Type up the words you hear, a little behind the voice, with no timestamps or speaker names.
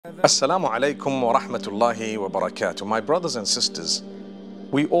Assalamu alaikum wa rahmatullahi wa barakatuh. My brothers and sisters,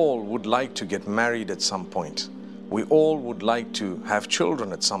 we all would like to get married at some point. We all would like to have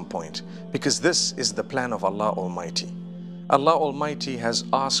children at some point, because this is the plan of Allah Almighty. Allah Almighty has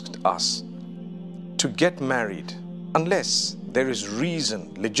asked us to get married unless there is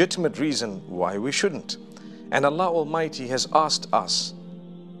reason, legitimate reason why we shouldn't. And Allah Almighty has asked us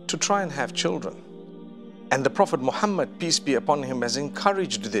to try and have children. And the Prophet Muhammad, peace be upon him, has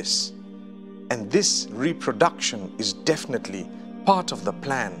encouraged this. And this reproduction is definitely part of the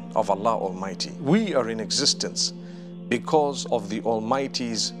plan of Allah Almighty. We are in existence because of the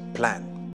Almighty's plan.